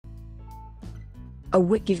a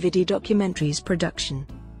WikiVidi documentaries production.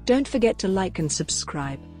 Don't forget to like and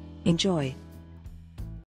subscribe. Enjoy.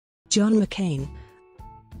 John McCain.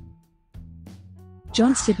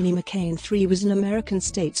 John Sidney McCain III was an American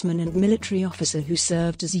statesman and military officer who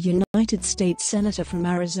served as a United States Senator from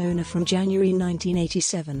Arizona from January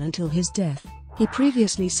 1987 until his death. He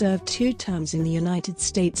previously served 2 terms in the United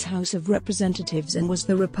States House of Representatives and was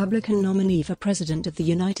the Republican nominee for President of the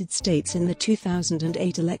United States in the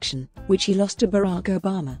 2008 election, which he lost to Barack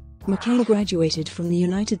Obama. McCain graduated from the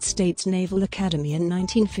United States Naval Academy in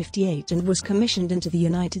 1958 and was commissioned into the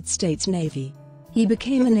United States Navy. He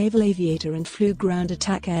became a naval aviator and flew ground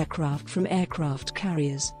attack aircraft from aircraft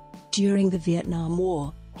carriers. During the Vietnam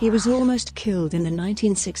War, he was almost killed in the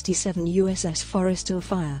 1967 USS Forrestal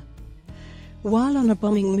fire. While on a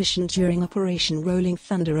bombing mission during Operation Rolling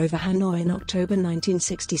Thunder over Hanoi in October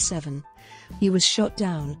 1967, he was shot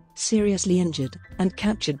down, seriously injured, and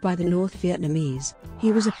captured by the North Vietnamese.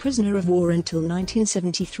 He was a prisoner of war until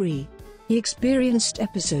 1973. He experienced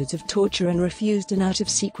episodes of torture and refused an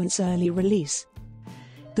out-of-sequence early release.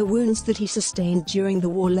 The wounds that he sustained during the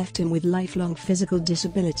war left him with lifelong physical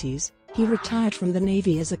disabilities. He retired from the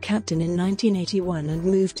Navy as a captain in 1981 and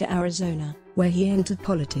moved to Arizona, where he entered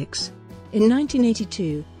politics. In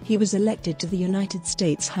 1982, he was elected to the United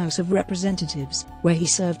States House of Representatives, where he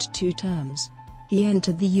served 2 terms. He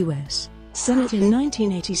entered the U.S. Senate in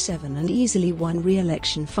 1987 and easily won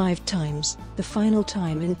re-election 5 times, the final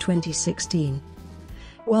time in 2016.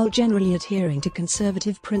 While generally adhering to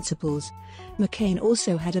conservative principles, McCain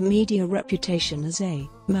also had a media reputation as a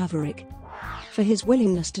maverick for his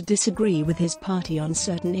willingness to disagree with his party on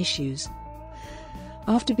certain issues.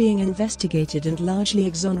 After being investigated and largely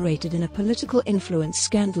exonerated in a political influence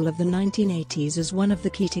scandal of the 1980s as one of the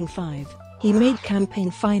Keating Five, he made campaign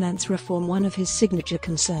finance reform one of his signature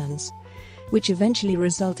concerns, which eventually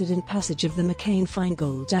resulted in passage of the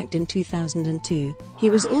McCain-Feingold Act in 2002. He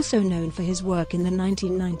was also known for his work in the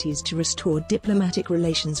 1990s to restore diplomatic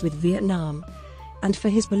relations with Vietnam, and for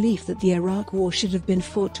his belief that the Iraq War should have been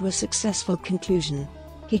fought to a successful conclusion.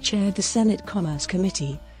 He chaired the Senate Commerce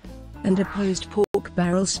Committee and opposed pork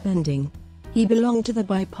barrel spending. He belonged to the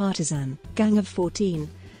bipartisan Gang of 14,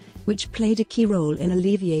 which played a key role in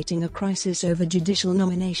alleviating a crisis over judicial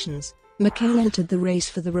nominations. McCain entered the race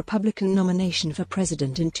for the Republican nomination for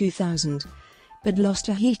president in 2000, but lost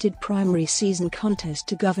a heated primary season contest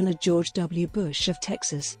to Governor George W. Bush of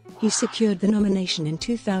Texas. He secured the nomination in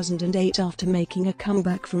 2008 after making a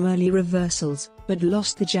comeback from early reversals, but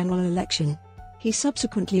lost the general election. He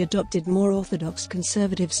subsequently adopted more orthodox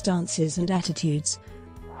conservative stances and attitudes,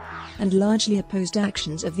 and largely opposed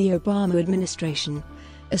actions of the Obama administration,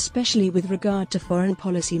 especially with regard to foreign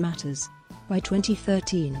policy matters. By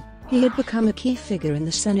 2013, he had become a key figure in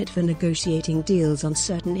the Senate for negotiating deals on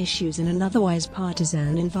certain issues in an otherwise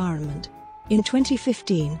partisan environment. In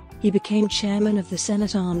 2015, he became chairman of the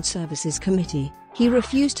Senate Armed Services Committee. He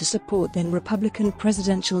refused to support then-Republican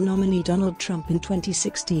presidential nominee Donald Trump in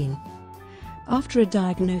 2016. After a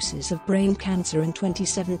diagnosis of brain cancer in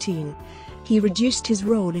 2017, he reduced his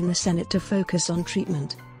role in the Senate to focus on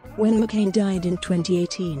treatment. When McCain died in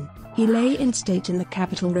 2018, he lay in state in the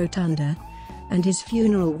Capitol Rotunda, and his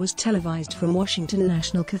funeral was televised from Washington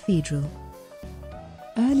National Cathedral.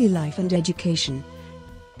 Early life and education.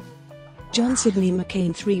 John Sidney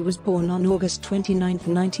McCain III was born on August 29,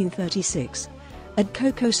 1936, at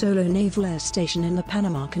Coco Solo Naval Air Station in the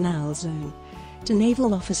Panama Canal Zone, to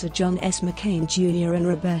Naval Officer John S. McCain Jr. and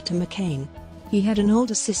Roberta McCain. He had an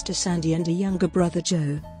older sister Sandy and a younger brother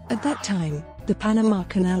Joe. At that time, the Panama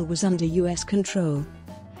Canal was under U.S. control.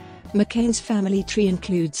 McCain's family tree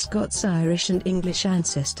includes Scots, Irish and English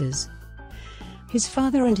ancestors. His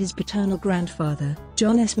father and his paternal grandfather,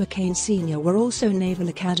 John S. McCain Sr., were also Naval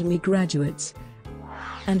Academy graduates,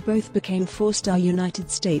 and both became 4-star United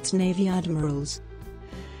States Navy admirals.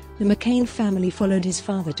 The McCain family followed his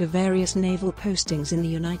father to various naval postings in the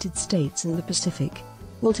United States and the Pacific.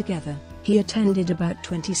 Altogether, he attended about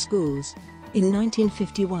 20 schools. In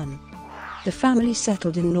 1951, the family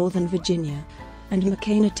settled in Northern Virginia, and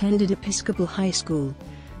McCain attended Episcopal High School,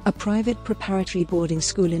 a private preparatory boarding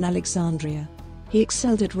school in Alexandria. He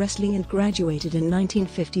excelled at wrestling and graduated in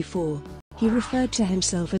 1954. He referred to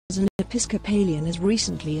himself as an Episcopalian as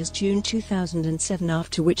recently as June 2007,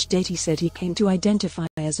 after which date he said he came to identify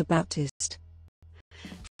as a Baptist.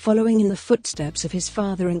 Following in the footsteps of his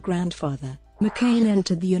father and grandfather, McCain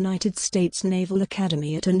entered the United States Naval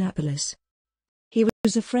Academy at Annapolis. He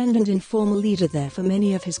was a friend and informal leader there for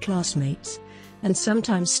many of his classmates, and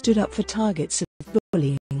sometimes stood up for targets of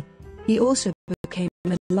bullying. He also became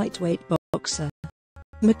a lightweight boxer.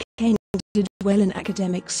 McCain did well in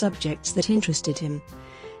academic subjects that interested him,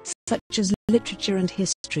 such as literature and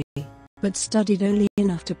history, but studied only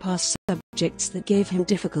enough to pass subjects that gave him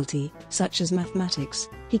difficulty, such as mathematics.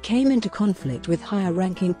 He came into conflict with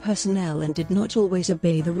higher-ranking personnel and did not always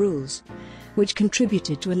obey the rules, which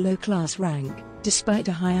contributed to a low-class rank. Despite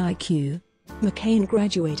a high IQ, McCain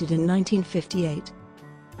graduated in 1958.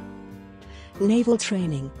 Naval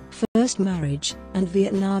training, first marriage, and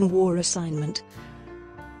Vietnam War assignment.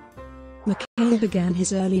 McCain began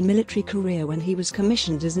his early military career when he was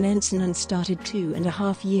commissioned as an ensign and started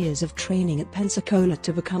 2.5 years of training at Pensacola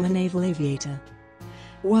to become a naval aviator.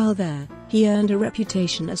 While there, he earned a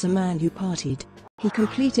reputation as a man who partied. He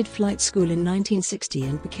completed flight school in 1960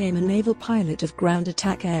 and became a naval pilot of ground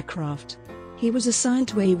attack aircraft. He was assigned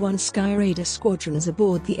to A-1 Sky Raider squadrons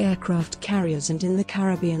aboard the aircraft carriers and in the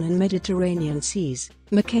Caribbean and Mediterranean seas.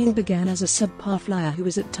 McCain began as a subpar flyer who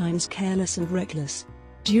was at times careless and reckless.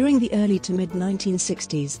 During the early to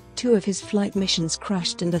mid-1960s, 2 of his flight missions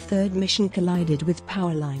crashed and a third mission collided with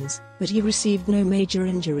power lines, but he received no major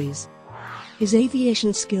injuries. His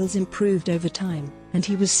aviation skills improved over time, and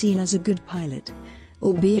he was seen as a good pilot,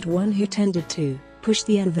 albeit one who tended to push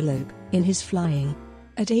the envelope in his flying.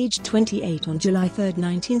 At age 28 on July 3,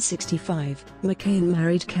 1965, McCain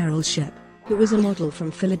married Carol Shep, who was a model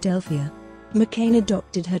from Philadelphia. McCain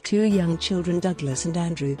adopted her 2 young children, Douglas and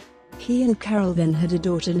Andrew. He and Carol then had a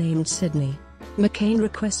daughter named Sydney. McCain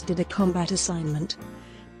requested a combat assignment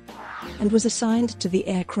and was assigned to the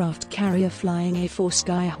aircraft carrier flying A-4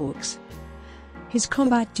 Skyhawks. His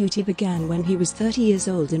combat duty began when he was 30 years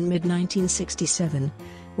old in mid-1967,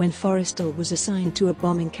 when Forrestal was assigned to a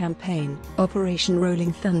bombing campaign, Operation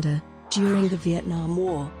Rolling Thunder, during the Vietnam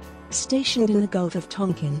War. Stationed in the Gulf of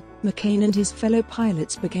Tonkin, McCain and his fellow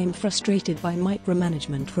pilots became frustrated by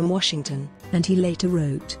micromanagement from Washington, and he later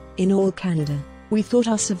wrote, "In all candor, we thought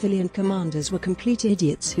our civilian commanders were complete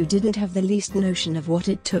idiots who didn't have the least notion of what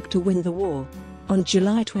it took to win the war." On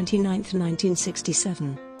July 29,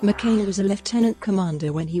 1967, McCain was a lieutenant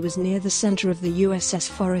commander when he was near the center of the USS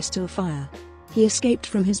Forrestal fire. He escaped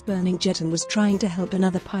from his burning jet and was trying to help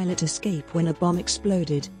another pilot escape when a bomb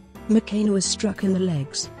exploded. McCain was struck in the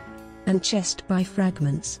legs and chest by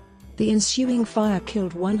fragments. The ensuing fire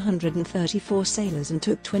killed 134 sailors and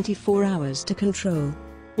took 24 hours to control.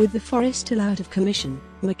 With the Forrestal out of commission,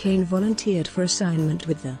 McCain volunteered for assignment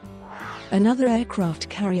with another aircraft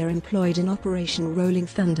carrier employed in Operation Rolling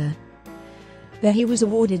Thunder. There he was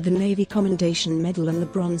awarded the Navy Commendation Medal and the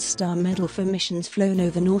Bronze Star Medal for missions flown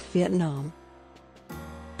over North Vietnam.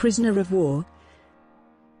 Prisoner of war.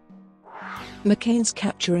 McCain's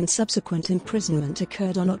capture and subsequent imprisonment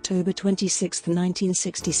occurred on October 26,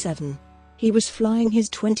 1967. He was flying his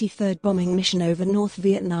 23rd bombing mission over North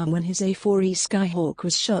Vietnam when his A-4E Skyhawk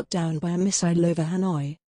was shot down by a missile over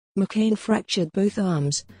Hanoi. McCain fractured both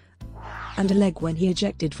arms and a leg when he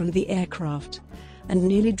ejected from the aircraft, and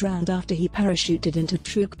nearly drowned after he parachuted into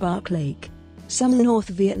Truc Bark Lake. Some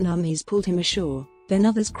North Vietnamese pulled him ashore, then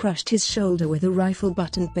others crushed his shoulder with a rifle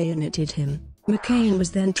butt and bayoneted him. McCain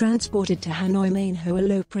was then transported to Hanoi Main Ho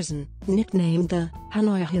Lo prison, nicknamed the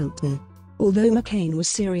Hanoi Hilton. Although McCain was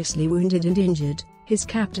seriously wounded and injured, his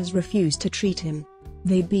captors refused to treat him.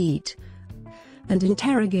 They beat and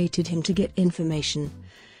interrogated him to get information,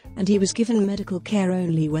 and he was given medical care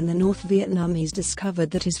only when the North Vietnamese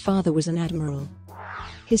discovered that his father was an admiral.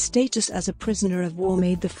 His status as a prisoner of war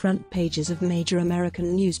made the front pages of major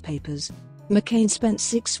American newspapers. McCain spent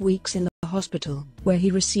 6 weeks in the hospital, where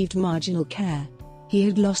he received marginal care. He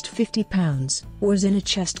had lost 50 pounds, was in a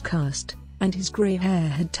chest cast, and his grey hair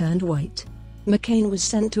had turned white. McCain was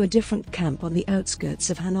sent to a different camp on the outskirts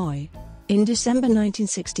of Hanoi. In December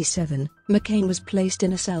 1967, McCain was placed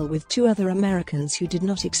in a cell with 2 other Americans who did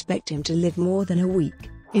not expect him to live more than a week.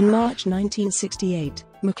 In March 1968,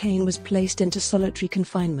 McCain was placed into solitary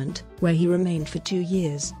confinement, where he remained for 2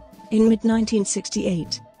 years. In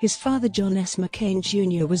mid-1968, his father John S. McCain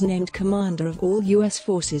Jr. was named commander of all U.S.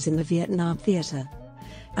 forces in the Vietnam theater,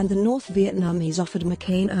 and the North Vietnamese offered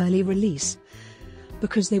McCain early release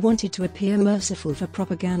because they wanted to appear merciful for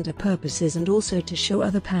propaganda purposes and also to show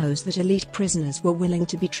other powers that elite prisoners were willing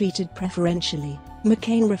to be treated preferentially.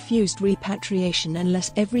 McCain refused repatriation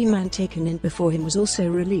unless every man taken in before him was also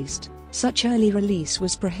released. Such early release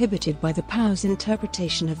was prohibited by the POW's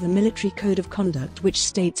interpretation of the Military Code of Conduct, which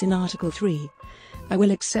states in Article 3, "I will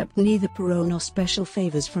accept neither parole nor special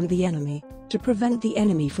favors from the enemy." To prevent the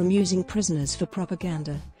enemy from using prisoners for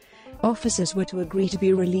propaganda, officers were to agree to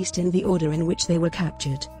be released in the order in which they were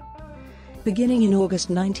captured. Beginning in August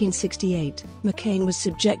 1968, McCain was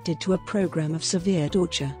subjected to a program of severe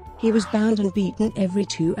torture. He was bound and beaten every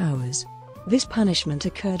 2 hours. This punishment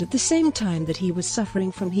occurred at the same time that he was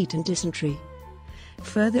suffering from heat and dysentery.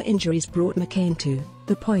 Further injuries brought McCain to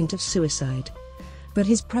the point of suicide, but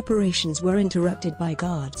his preparations were interrupted by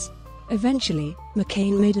guards. Eventually,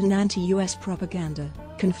 McCain made an anti-US propaganda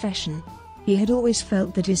confession. He had always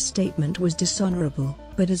felt that his statement was dishonorable,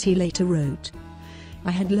 but as he later wrote,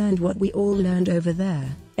 "I had learned what we all learned over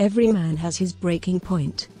there, every man has his breaking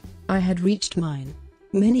point. I had reached mine."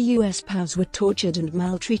 Many US POWs were tortured and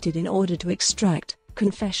maltreated in order to extract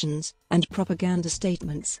confessions and propaganda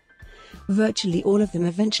statements. Virtually all of them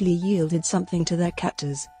eventually yielded something to their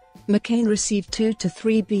captors. McCain received 2 to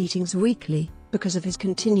 3 beatings weekly because of his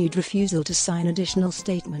continued refusal to sign additional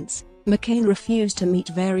statements. McCain refused to meet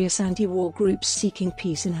various anti-war groups seeking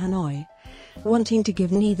peace in Hanoi, wanting to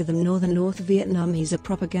give neither them nor the North Vietnamese a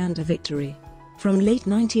propaganda victory. From late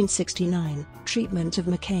 1969, treatment of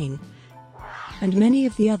McCain and many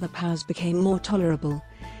of the other POWs became more tolerable,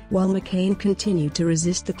 while McCain continued to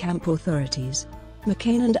resist the camp authorities.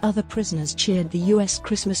 McCain and other prisoners cheered the U.S.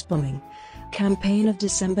 Christmas bombing campaign of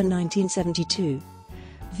December 1972,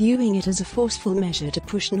 viewing it as a forceful measure to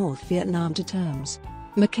push North Vietnam to terms.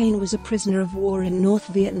 McCain was a prisoner of war in North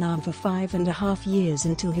Vietnam for 5.5 years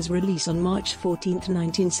until his release on March 14,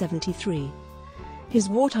 1973. His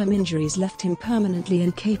wartime injuries left him permanently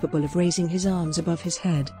incapable of raising his arms above his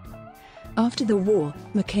head. After the war,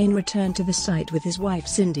 McCain returned to the site with his wife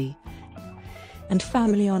Cindy and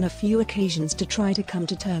family on a few occasions to try to come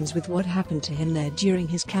to terms with what happened to him there during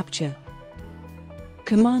his capture.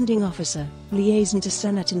 Commanding officer, liaison to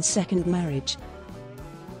Senate in second marriage.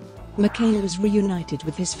 McCain was reunited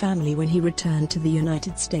with his family when he returned to the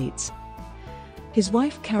United States. His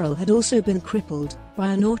wife Carol had also been crippled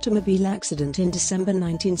by an automobile accident in December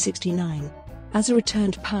 1969. As a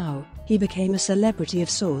returned POW, he became a celebrity of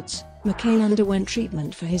sorts. McCain underwent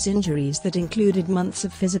treatment for his injuries that included months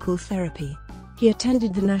of physical therapy. He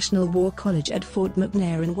attended the National War College at Fort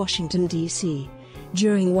McNair in Washington, D.C.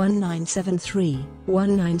 during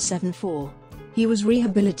 1973-1974. He was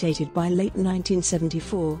rehabilitated by late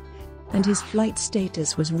 1974, and his flight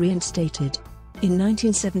status was reinstated. In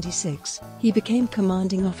 1976, he became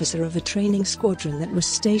commanding officer of a training squadron that was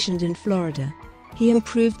stationed in Florida. He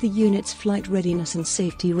improved the unit's flight readiness and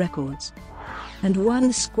safety records, and won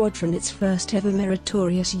the squadron its first ever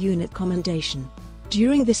meritorious unit commendation.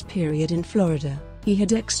 During this period in Florida, he had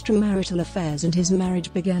extramarital affairs and his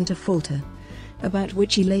marriage began to falter, about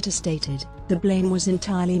which he later stated, "The blame was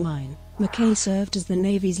entirely mine." McCain served as the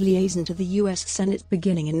Navy's liaison to the U.S. Senate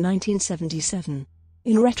beginning in 1977.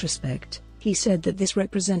 In retrospect, he said that this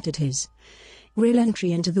represented his real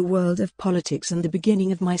entry into the world of politics and the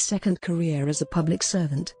beginning of my second career as a public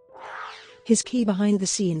servant. His key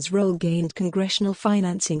behind-the-scenes role gained congressional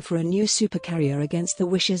financing for a new supercarrier against the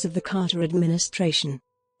wishes of the Carter administration.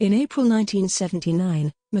 In April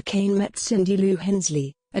 1979, McCain met Cindy Lou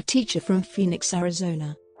Hensley, a teacher from Phoenix,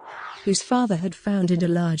 Arizona, whose father had founded a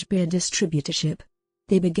large beer distributorship.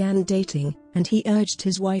 They began dating, and he urged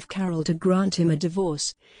his wife Carol to grant him a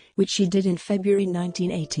divorce, which she did in February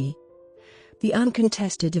 1980. The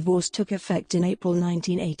uncontested divorce took effect in April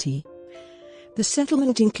 1980. The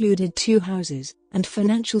settlement included 2 houses, and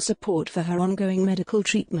financial support for her ongoing medical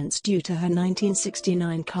treatments due to her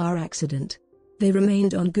 1969 car accident. They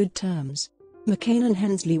remained on good terms. McCain and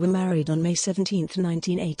Hensley were married on May 17,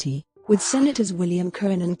 1980, with Senators William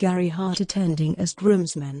Cohen and Gary Hart attending as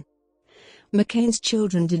groomsmen. McCain's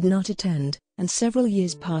children did not attend, and several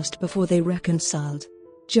years passed before they reconciled.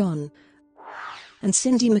 John and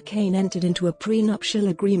Cindy McCain entered into a prenuptial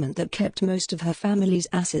agreement that kept most of her family's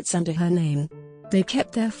assets under her name. They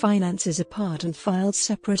kept their finances apart and filed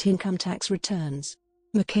separate income tax returns.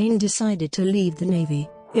 McCain decided to leave the Navy.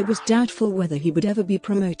 It was doubtful whether he would ever be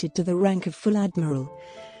promoted to the rank of full admiral,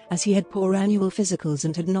 as he had poor annual physicals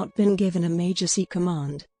and had not been given a Major Sea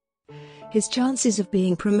command. His chances of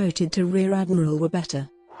being promoted to Rear Admiral were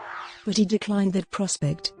better, but he declined that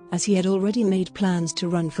prospect, as he had already made plans to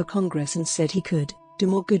run for Congress and said he could do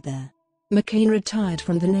more good there. McCain retired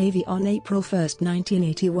from the Navy on April 1,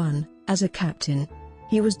 1981, as a captain.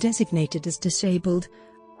 He was designated as disabled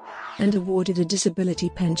and awarded a disability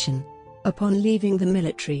pension. Upon leaving the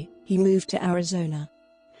military, he moved to Arizona.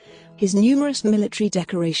 His numerous military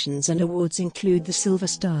decorations and awards include the Silver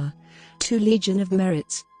Star, 2 Legion of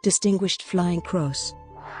Merits, Distinguished Flying Cross,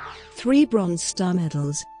 3 Bronze Star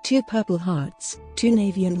Medals, 2 Purple Hearts, 2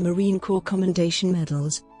 Navy and Marine Corps Commendation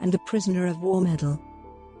Medals, and the Prisoner of War Medal.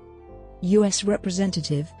 U.S.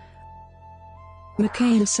 Representative.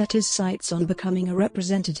 McCain set his sights on becoming a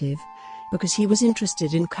representative because he was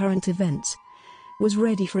interested in current events, was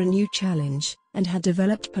ready for a new challenge, and had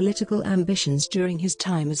developed political ambitions during his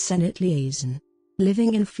time as Senate liaison.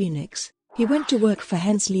 Living in Phoenix, he went to work for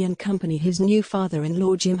Hensley and Company, his new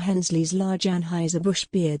father-in-law Jim Hensley's large Anheuser-Busch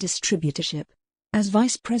beer distributorship. As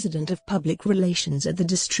vice president of public relations at the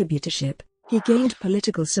distributorship, he gained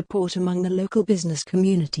political support among the local business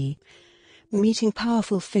community, meeting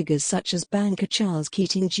powerful figures such as banker Charles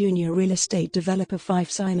Keating Jr., real estate developer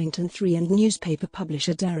Fife Symington III, and newspaper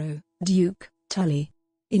publisher Darrow Duke Tully.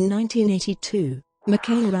 In 1982,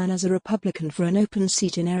 McCain ran as a Republican for an open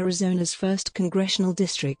seat in Arizona's 1st Congressional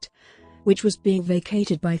District, which was being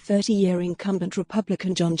vacated by 30-year incumbent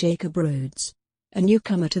Republican John Jacob Rhodes. A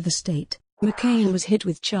newcomer to the state, McCain was hit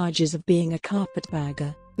with charges of being a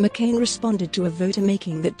carpetbagger. McCain responded to a voter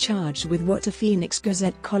making that charge with what a Phoenix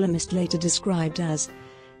Gazette columnist later described as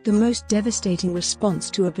the most devastating response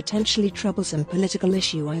to a potentially troublesome political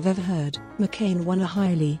issue I've ever heard. McCain won a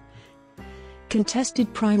highly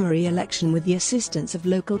contested primary election with the assistance of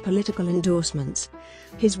local political endorsements,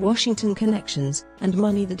 his Washington connections, and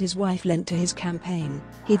money that his wife lent to his campaign.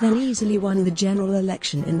 He then easily won the general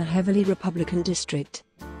election in the heavily Republican district.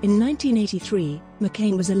 In 1983,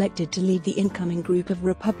 McCain was elected to lead the incoming group of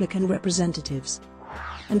Republican representatives,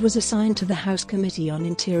 and was assigned to the House Committee on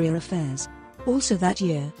Interior Affairs. Also that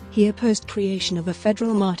year, he opposed creation of a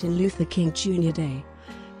federal Martin Luther King Jr. Day,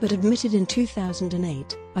 but admitted in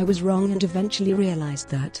 2008, "I was wrong," and eventually realized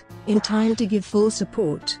that, in time to give full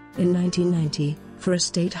support, in 1990, for a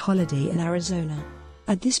state holiday in Arizona.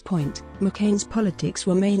 At this point, McCain's politics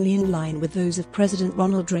were mainly in line with those of President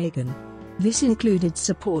Ronald Reagan. This included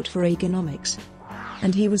support for Reaganomics,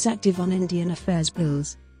 and he was active on Indian affairs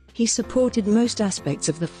bills. He supported most aspects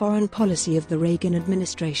of the foreign policy of the Reagan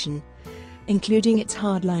administration, including its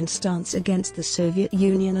hardline stance against the Soviet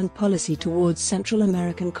Union and policy towards Central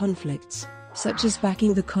American conflicts, such as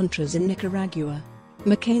backing the Contras in Nicaragua.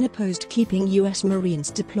 McCain opposed keeping U.S. Marines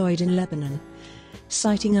deployed in Lebanon,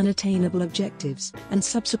 citing unattainable objectives, and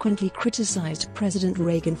subsequently criticized President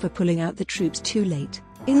Reagan for pulling out the troops too late.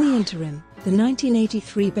 In the interim, the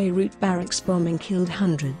 1983 Beirut barracks bombing killed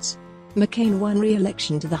hundreds. McCain won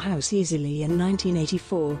re-election to the House easily in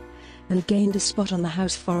 1984, and gained a spot on the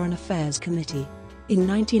House Foreign Affairs Committee. In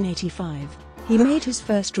 1985, he made his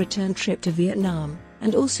first return trip to Vietnam,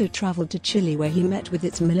 and also traveled to Chile, where he met with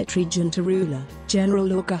its military junta ruler, General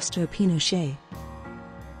Augusto Pinochet.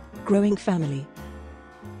 Growing family.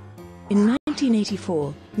 In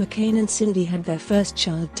 1984, McCain and Cindy had their first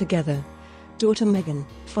child together, daughter Megan,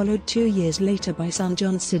 followed 2 years later by son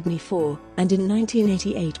John Sidney IV, and in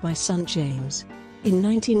 1988 by son James. In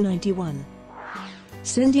 1991,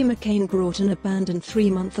 Cindy McCain brought an abandoned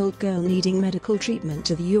 3-month-old girl needing medical treatment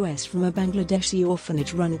to the U.S. from a Bangladeshi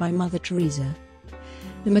orphanage run by Mother Teresa.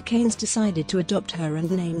 The McCains decided to adopt her and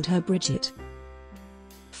named her Bridget.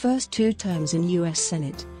 First 2 terms in U.S.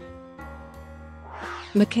 Senate.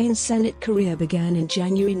 McCain's Senate career began in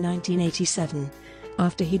January 1987,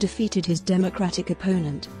 after he defeated his Democratic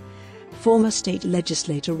opponent, former state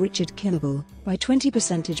legislator Richard Kimball, by 20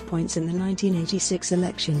 percentage points in the 1986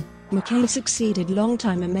 election. McCain succeeded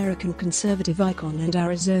longtime American conservative icon and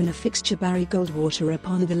Arizona fixture Barry Goldwater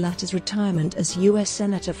upon the latter's retirement as U.S.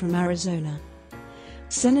 Senator from Arizona.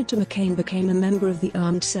 Senator McCain became a member of the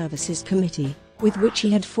Armed Services Committee, with which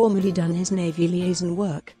he had formerly done his Navy liaison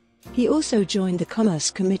work. He also joined the Commerce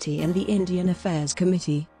Committee and the Indian Affairs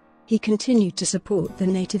Committee. He continued to support the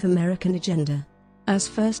Native American agenda, as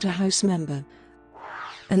first a House member,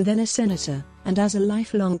 and then a senator, and as a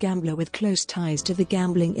lifelong gambler with close ties to the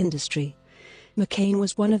gambling industry. McCain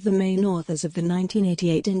was one of the main authors of the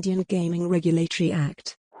 1988 Indian Gaming Regulatory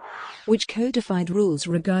Act, which codified rules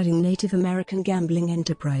regarding Native American gambling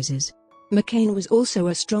enterprises. McCain was also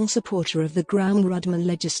a strong supporter of the Gramm-Rudman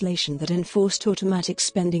legislation that enforced automatic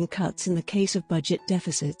spending cuts in the case of budget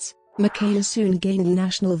deficits. McCain soon gained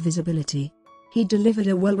national visibility. He delivered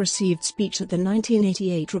a well-received speech at the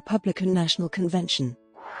 1988 Republican National Convention,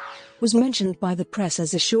 was mentioned by the press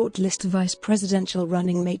as a short-list vice presidential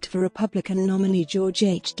running mate for Republican nominee George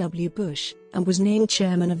H.W. Bush, and was named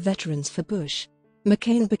chairman of Veterans for Bush.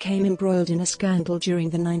 McCain became embroiled in a scandal during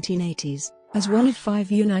the 1980s, as one of 5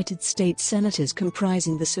 United States senators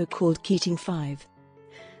comprising the so-called Keating Five.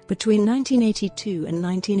 Between 1982 and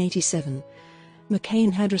 1987,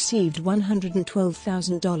 McCain had received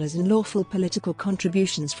 $112,000 in lawful political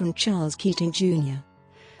contributions from Charles Keating Jr.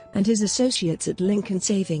 and his associates at Lincoln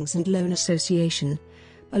Savings and Loan Association,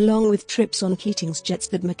 along with trips on Keating's jets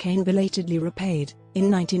that McCain belatedly repaid.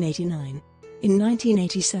 In 1989. In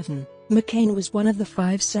 1987, McCain was one of the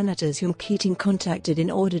 5 senators whom Keating contacted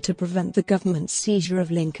in order to prevent the government's seizure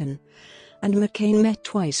of Lincoln, and McCain met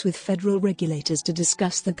twice with federal regulators to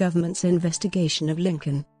discuss the government's investigation of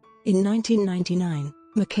Lincoln. In 1999,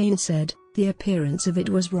 McCain said, "The appearance of it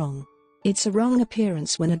was wrong. It's a wrong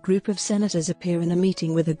appearance when a group of senators appear in a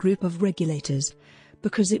meeting with a group of regulators,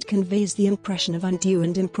 because it conveys the impression of undue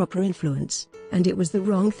and improper influence, and it was the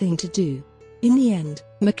wrong thing to do." In the end,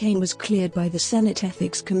 McCain was cleared by the Senate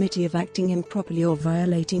Ethics Committee of acting improperly or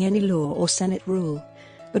violating any law or Senate rule,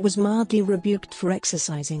 but was mildly rebuked for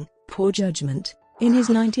exercising poor judgment. In his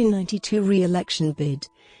 1992 re-election bid,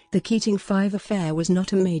 the Keating 5 affair was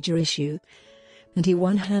not a major issue, and he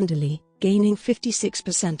won handily, gaining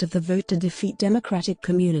 56% of the vote to defeat Democratic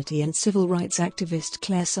community and civil rights activist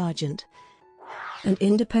Claire Sargent and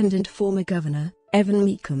independent former governor, Evan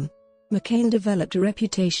Mecham. McCain developed a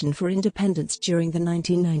reputation for independence during the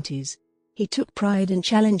 1990s. He took pride in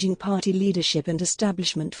challenging party leadership and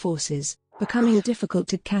establishment forces, becoming difficult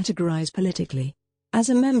to categorize politically. As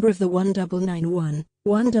a member of the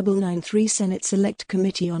 1991-1993 Senate Select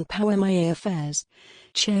Committee on POW-MIA Affairs,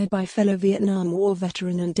 chaired by fellow Vietnam War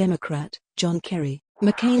veteran and Democrat, John Kerry,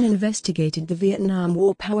 McCain investigated the Vietnam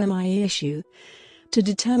War POW-MIA issue to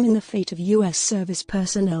determine the fate of U.S. service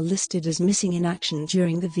personnel listed as missing in action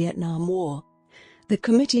during the Vietnam War. The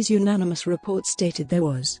committee's unanimous report stated there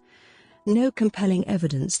was no compelling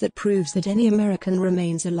evidence that proves that any American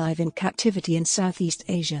remains alive in captivity in Southeast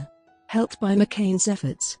Asia. Helped by McCain's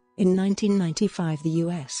efforts, in 1995 the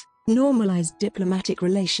U.S. normalized diplomatic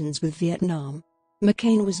relations with Vietnam.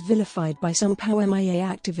 McCain was vilified by some POW-MIA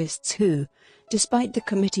activists who, despite the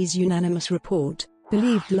committee's unanimous report,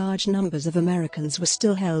 believed large numbers of Americans were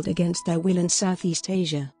still held against their will in Southeast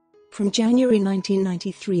Asia. From January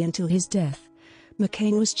 1993 until his death,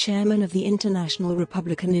 McCain was chairman of the International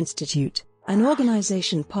Republican Institute, an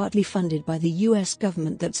organization partly funded by the U.S.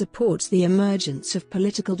 government that supports the emergence of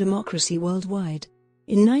political democracy worldwide.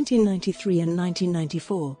 In 1993 and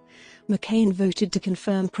 1994, McCain voted to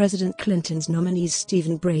confirm President Clinton's nominees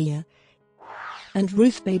Stephen Breyer and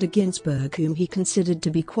Ruth Bader Ginsburg, whom he considered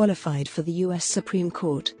to be qualified for the U.S. Supreme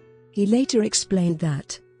Court. He later explained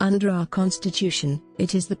that, under our Constitution,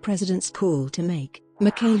 it is the president's call to make.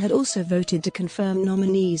 McCain had also voted to confirm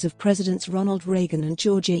nominees of Presidents Ronald Reagan and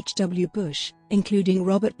George H.W. Bush, including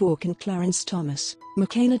Robert Bork and Clarence Thomas.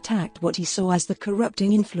 McCain attacked what he saw as the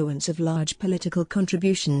corrupting influence of large political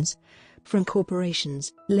contributions from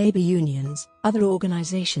corporations, labor unions, other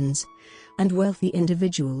organizations, and wealthy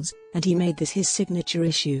individuals, and he made this his signature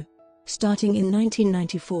issue. Starting in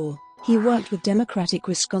 1994, he worked with Democratic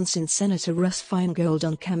Wisconsin Senator Russ Feingold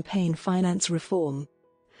on campaign finance reform.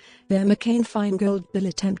 Their McCain-Feingold bill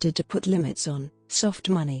attempted to put limits on soft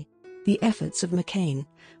money. The efforts of McCain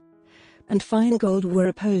and Feingold were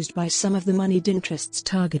opposed by some of the moneyed interests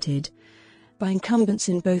targeted by incumbents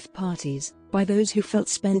in both parties, by those who felt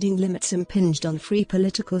spending limits impinged on free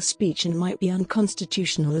political speech and might be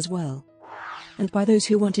unconstitutional as well, and by those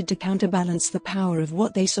who wanted to counterbalance the power of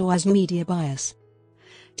what they saw as media bias.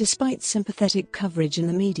 Despite sympathetic coverage in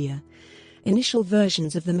the media, initial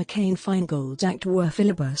versions of the McCain-Feingold Act were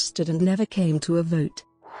filibustered and never came to a vote.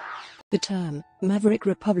 The term, "Maverick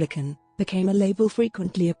Republican," became a label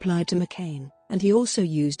frequently applied to McCain, and he also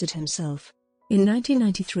used it himself. In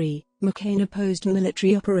 1993, McCain opposed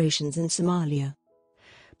military operations in Somalia.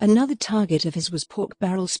 Another target of his was pork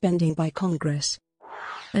barrel spending by Congress,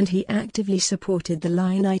 and he actively supported the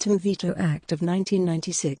Line Item Veto Act of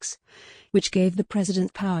 1996, which gave the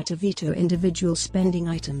president power to veto individual spending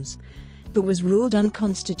items, but was ruled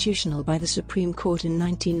unconstitutional by the Supreme Court in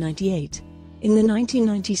 1998. In the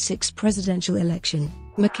 1996 presidential election,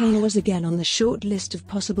 McCain was again on the short list of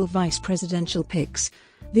possible vice presidential picks,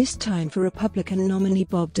 this time for Republican nominee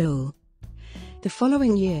Bob Dole. The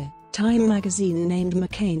following year, Time magazine named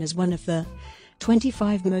McCain as one of the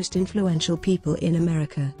 25 most influential people in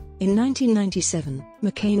America. In 1997,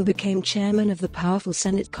 McCain became chairman of the powerful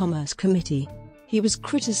Senate Commerce Committee. He was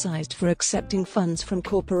criticized for accepting funds from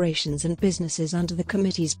corporations and businesses under the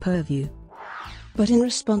committee's purview, but in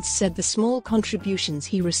response said the small contributions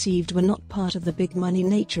he received were not part of the big money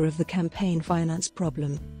nature of the campaign finance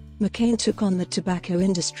problem. McCain took on the tobacco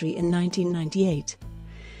industry in 1998,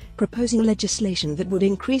 proposing legislation that would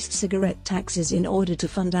increase cigarette taxes in order to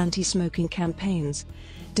fund anti-smoking campaigns,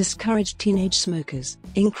 discourage teenage smokers,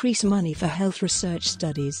 increase money for health research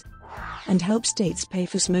studies, and help states pay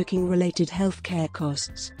for smoking-related health care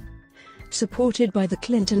costs. Supported by the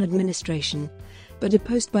Clinton administration, but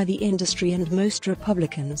opposed by the industry and most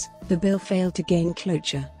Republicans, the bill failed to gain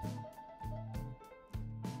cloture.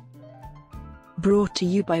 Brought to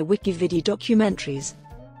you by WikiVidi Documentaries.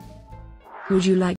 Would you like